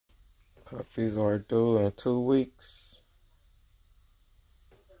Puppies are due in 2 weeks.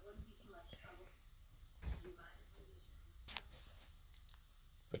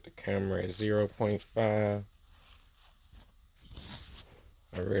 Put the camera at 0.5.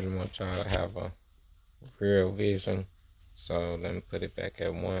 I really want y'all to have a real vision. So let me put it back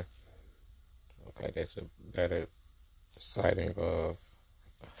at 1. Okay, that's a better sighting of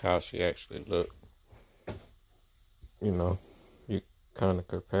how she actually looked. You know, you kind of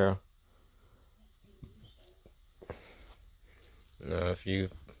compare. Now, if you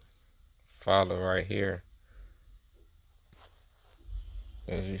follow right here,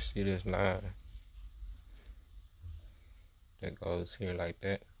 as you see this 9 that goes here like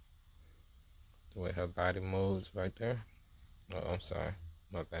that, the way her body moves right there. Oh, I'm sorry,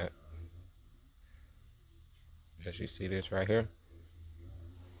 my bad. As you see this right here,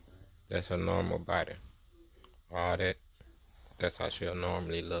 that's her normal body. All that, that's how she'll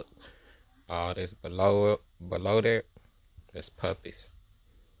normally look. All this below there, that's puppies.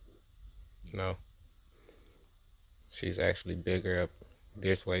 You know, she's actually bigger up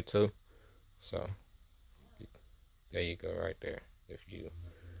this way too. So there you go right there. If you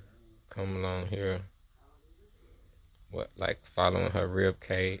come along here, like following her rib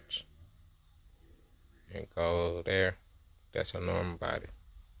cage and go there, that's her normal body.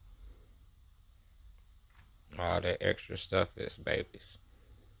 All that extra stuff is babies.